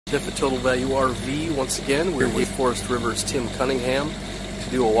At Total Value RV, once again, we're with Forest River's Tim Cunningham to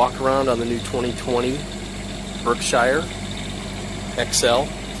do a walk around on the new 2020 Berkshire XL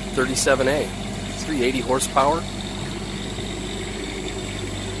 37A, 380 horsepower.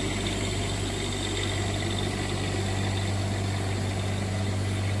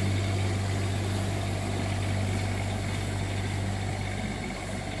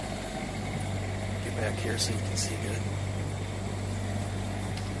 Get back here so you can see good.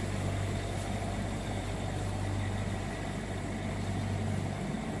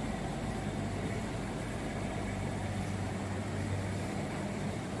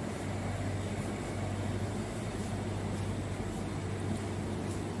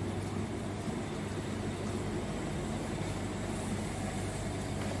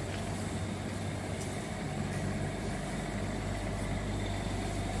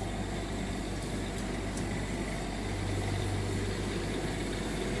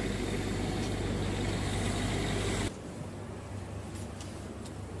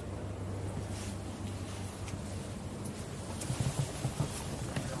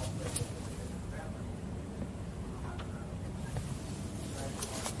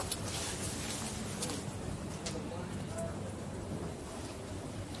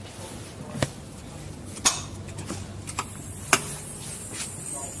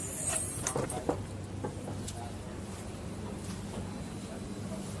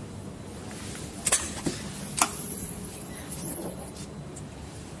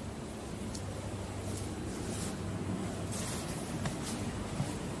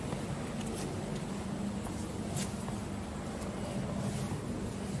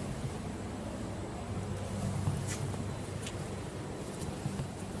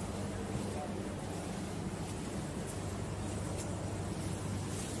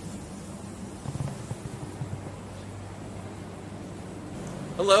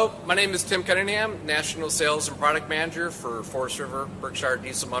 Hello, my name is Tim Cunningham, National Sales and Product Manager for Forest River Berkshire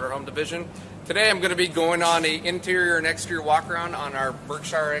Diesel Motorhome Division. Today I'm going to be going on an interior and exterior walk around on our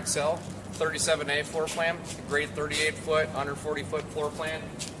Berkshire XL 37A floor plan, a great 38-foot, under 40-foot floor plan.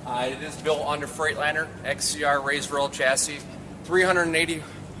 It is built on the Freightliner XCR raised rail chassis, 380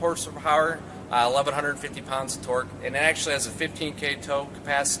 horsepower, 1,150 pounds of torque, and it actually has a 15K tow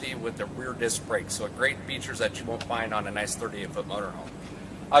capacity with the rear disc brakes, so great features that you won't find on a nice 38-foot motorhome.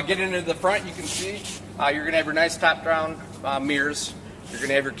 Getting into the front, you can see you're going to have your nice top-down mirrors. You're going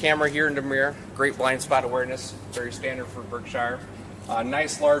to have your camera here in the mirror. Great blind spot awareness, very standard for Berkshire.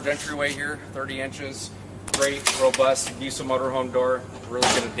 Nice large entryway here, 30 inches. Great, robust diesel motorhome door. Really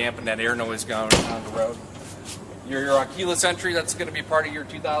going to dampen that air noise going down the road. Your keyless entry, that's going to be part of your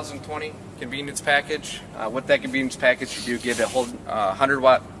 2020 convenience package. With that convenience package, you do get a whole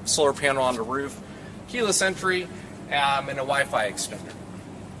 100-watt solar panel on the roof, keyless entry, and a Wi-Fi extender.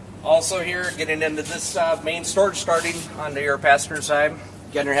 Also here, getting into this main storage starting on your passenger side.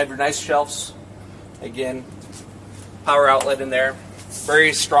 Again, you have your nice shelves. Again, power outlet in there.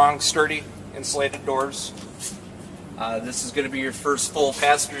 Very strong, sturdy, insulated doors. This is going to be your first full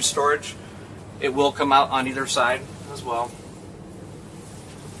passenger storage. It will come out on either side as well.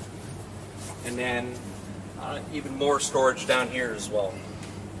 And then even more storage down here as well.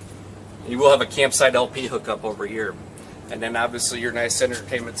 You will have a campsite LP hookup over here. And then obviously your nice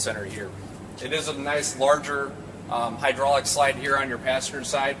entertainment center here. It is a nice larger hydraulic slide here on your passenger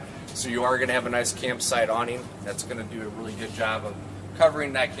side, so you are going to have a nice campsite awning. That's going to do a really good job of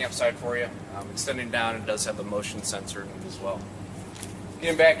covering that campsite for you. Extending down, it does have a motion sensor in it as well.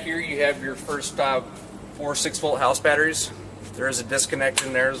 Getting back here, you have your first 4 6-volt house batteries. There is a disconnect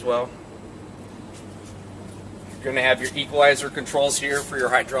in there as well. You're going to have your equalizer controls here for your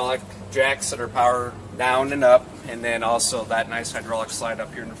hydraulic jacks that are power down and up, and then also that nice hydraulic slide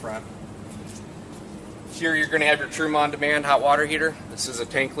up here in the front. Here you're going to have your Thru on-demand hot water heater. This is a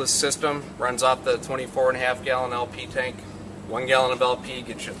tankless system, runs off the 24.5 gallon LP tank. 1 gallon of LP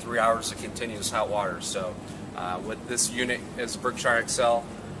gets you 3 hours of continuous hot water. So with this unit as Berkshire XL,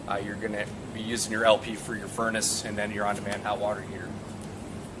 you're going to be using your LP for your furnace and then your on-demand hot water heater.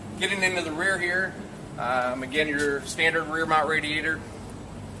 Getting into the rear here, again, your standard rear mount radiator.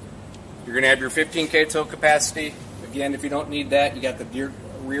 You're going to have your 15K tow capacity. Again, if you don't need that, you got the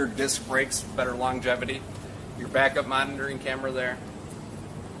rear disc brakes, better longevity. Your backup monitoring camera there.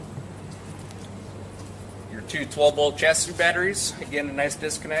 Your 2 12-volt chassis batteries. Again, a nice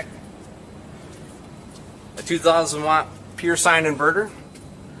disconnect. A 2,000-watt pure sine inverter.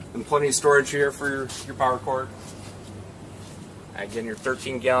 And plenty of storage here for your power cord. Again, your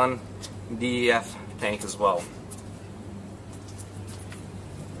 13-gallon DEF tank as well.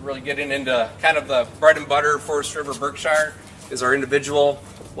 Really getting into kind of the bread and butter Forest River Berkshire is our individual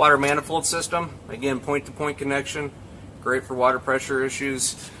water manifold system. Again, point-to-point connection. Great for water pressure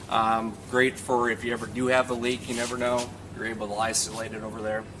issues. Great for if you ever do have a leak, you never know. You're able to isolate it over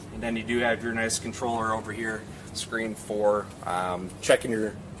there. And then you do have your nice controller over here, screen for checking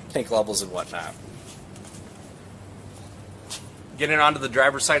your tank levels and whatnot. Getting onto the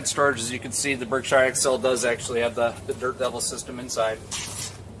driver's side storage, as you can see, the Berkshire XL does actually have the Dirt Devil system inside.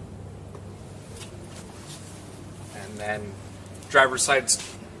 And then driver's side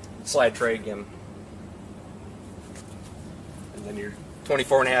slide tray again. And then your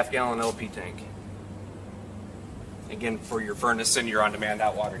 24.5 gallon LP tank. Again, for your furnace and your on-demand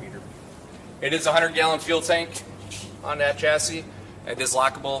hot water heater. It is a 100-gallon fuel tank on that chassis. It is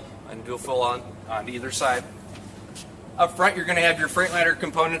lockable and dual fill on either side. Up front, you're going to have your Freightliner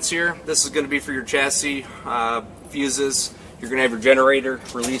components here. This is going to be for your chassis fuses. You're going to have your generator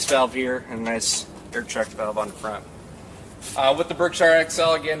release valve here and a nice air check valve on the front. With the Berkshire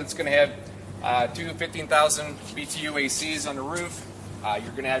XL, again, it's going to have two 15,000 BTU ACs on the roof.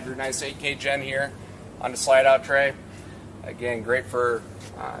 You're going to have your nice 8K gen here on the slide-out tray. Again, great for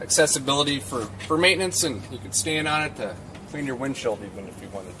accessibility for maintenance, and you can stand on it to clean your windshield even if you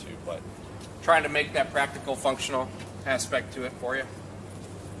wanted to. But trying to make that practical, functional aspect to it for you.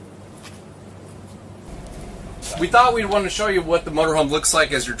 We thought we'd want to show you what the motorhome looks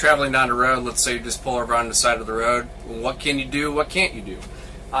like as you're traveling down the road. Let's say you just pull over on the side of the road. Well, what can you do? What can't you do?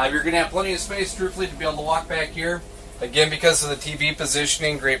 You're going to have plenty of space, truthfully, to be able to walk back here. Again, because of the TV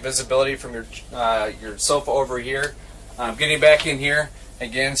positioning, great visibility from your sofa over here. Getting back in here,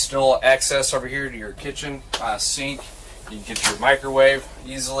 again, still access over here to your kitchen sink. You can get your microwave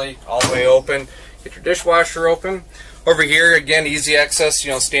easily all the way open. Get your dishwasher open. Over here, again, easy access, you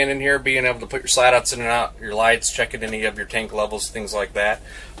know, standing here, being able to put your slide outs in and out, your lights, checking any of your tank levels, things like that.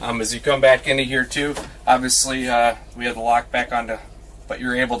 As you come back into here too, obviously we have the lock back onto, but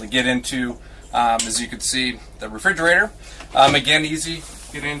you're able to get into, as you can see, the refrigerator. Again, easy,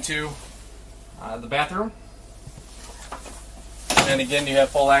 get into the bathroom. And again, you have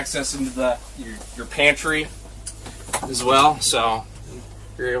full access into your pantry as well, so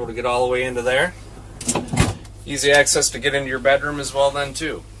you're able to get all the way into there. Easy access to get into your bedroom as well then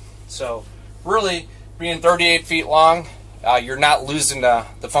too. So really, being 38 feet long, you're not losing the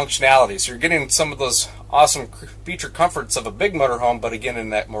functionality. So you're getting some of those awesome feature comforts of a big motorhome, but again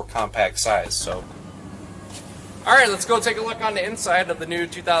in that more compact size. So, all right, let's go take a look on the inside of the new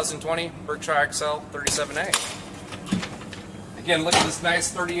 2020 Berkshire XL 37A. Again, look at this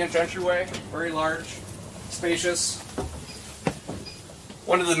nice 30-inch entryway, very large, spacious.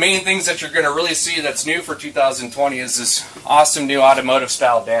 One of the main things that you're going to really see that's new for 2020 is this awesome new automotive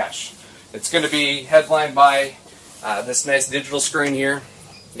style dash. It's going to be headlined by this nice digital screen here.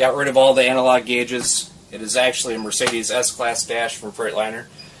 Got rid of all the analog gauges. It is actually a Mercedes S-Class dash from Freightliner.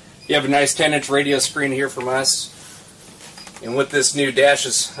 You have a nice 10-inch radio screen here from us. And with this new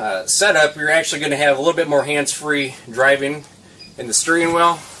dash's setup, you're actually going to have a little bit more hands-free driving in the steering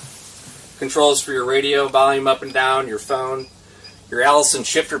wheel. Controls for your radio, volume up and down, your phone. Your Allison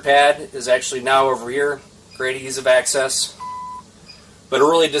shifter pad is actually now over here. Great ease of access. But it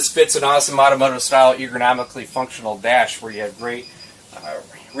really just fits an awesome automotive style, ergonomically functional dash where you have great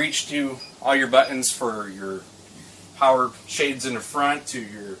reach to all your buttons for your power shades in the front to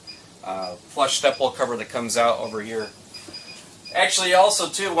your flush step-well cover that comes out over here. Actually, also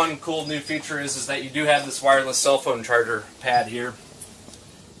too, one cool new feature is that you do have this wireless cell phone charger pad here.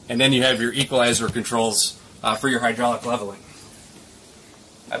 And then you have your equalizer controls for your hydraulic leveling.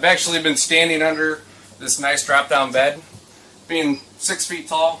 I've actually been standing under this nice drop-down bed. Being 6 feet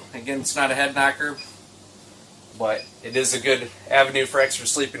tall, again, it's not a head knocker, but it is a good avenue for extra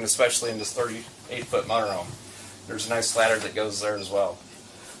sleeping, especially in this 38-foot motorhome. There's a nice ladder that goes there as well.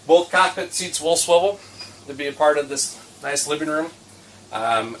 Both cockpit seats will swivel to be a part of this nice living room.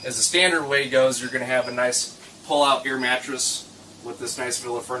 As the standard way goes, you're going to have a nice pull-out ear mattress with this nice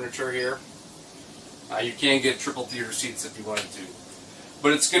villa furniture here. You can get triple theater seats if you wanted to.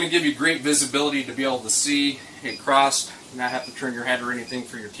 But it's going to give you great visibility to be able to see it crossed, not have to turn your head or anything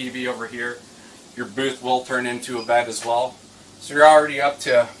for your TV over here. Your booth will turn into a bed as well. So you're already up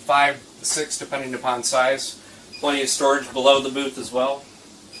to 5 to 6 depending upon size. Plenty of storage below the booth as well.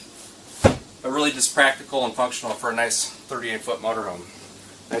 But really just practical and functional for a nice 38-foot motorhome.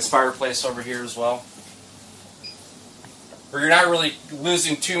 Nice fireplace over here as well. But you're not really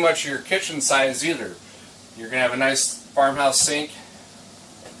losing too much of your kitchen size either. You're going to have a nice farmhouse sink.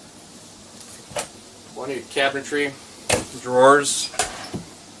 Plenty of cabinetry, drawers.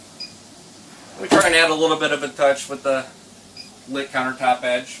 We try and add a little bit of a touch with the lit countertop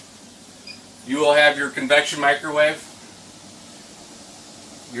edge. You will have your convection microwave.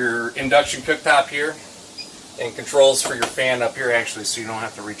 your induction cooktop here, and controls for your fan up here actually, so you don't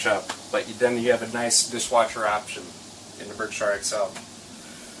have to reach up. But then you have a nice dishwasher option in the Berkshire XL.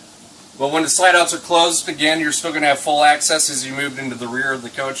 But when the slide outs are closed, again, you're still going to have full access as you move into the rear of the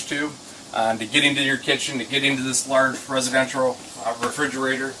coach too, to get into your kitchen, to get into this large residential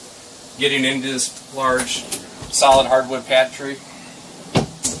refrigerator, getting into this large solid hardwood pantry,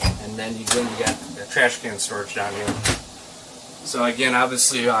 and then you got the trash can storage down here. So again,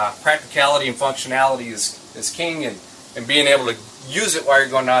 obviously practicality and functionality is king, and being able to use it while you're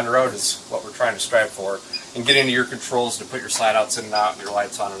going down the road is what we're trying to strive for, and get into your controls to put your slide outs in and out and your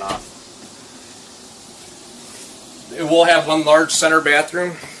lights on and off. It will have one large center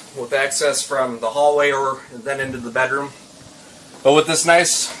bathroom with access from the hallway or then into the bedroom. But with this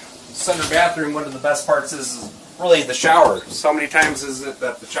nice center bathroom, one of the best parts is really the shower. So many times is it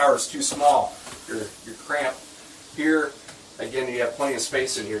that the shower is too small. You're cramped. Here, again, you have plenty of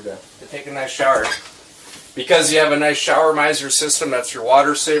space in here to take a nice shower. Because you have a nice shower miser system, that's your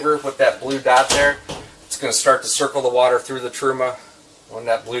water saver with that blue dot there. It's going to start to circle the water through the Truma. When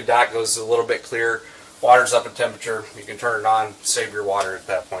that blue dot goes a little bit clear, water's up in temperature, you can turn it on, save your water at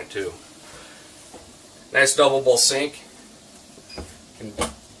that point too. Nice double bowl sink.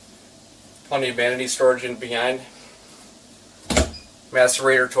 Plenty of vanity storage in behind.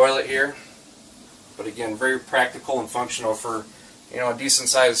 Macerator toilet here. But again, very practical and functional for, you know, a decent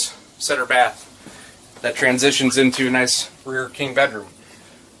sized center bath that transitions into a nice rear king bedroom.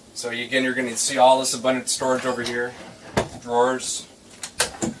 So again, you're going to see all this abundant storage over here. Drawers.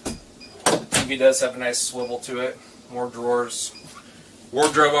 The TV does have a nice swivel to it. More drawers.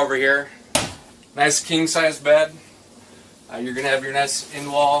 Wardrobe over here. Nice king size bed. You're going to have your nice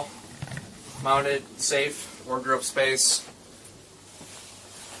in-wall mounted safe wardrobe space.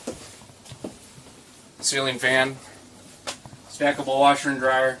 Ceiling fan. Stackable washer and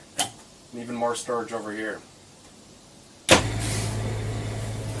dryer. And even more storage over here.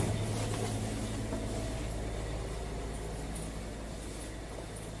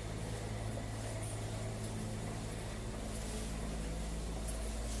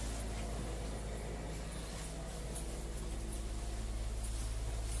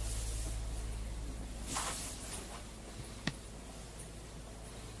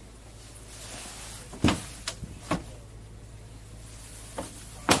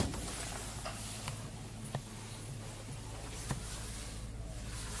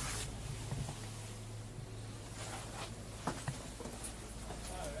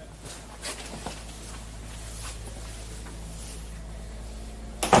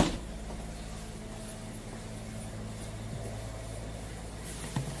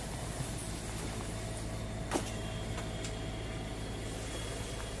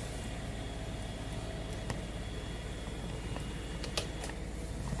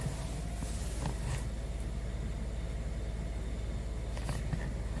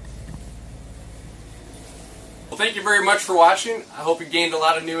 Well, thank you very much for watching. I hope you gained a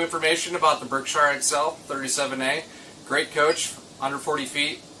lot of new information about the Berkshire XL 37A. Great coach, under 40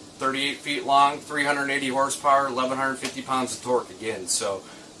 feet, 38 feet long, 380 horsepower, 1,150 pounds of torque again. So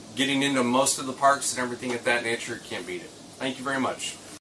getting into most of the parks and everything of that nature, can't beat it. Thank you very much.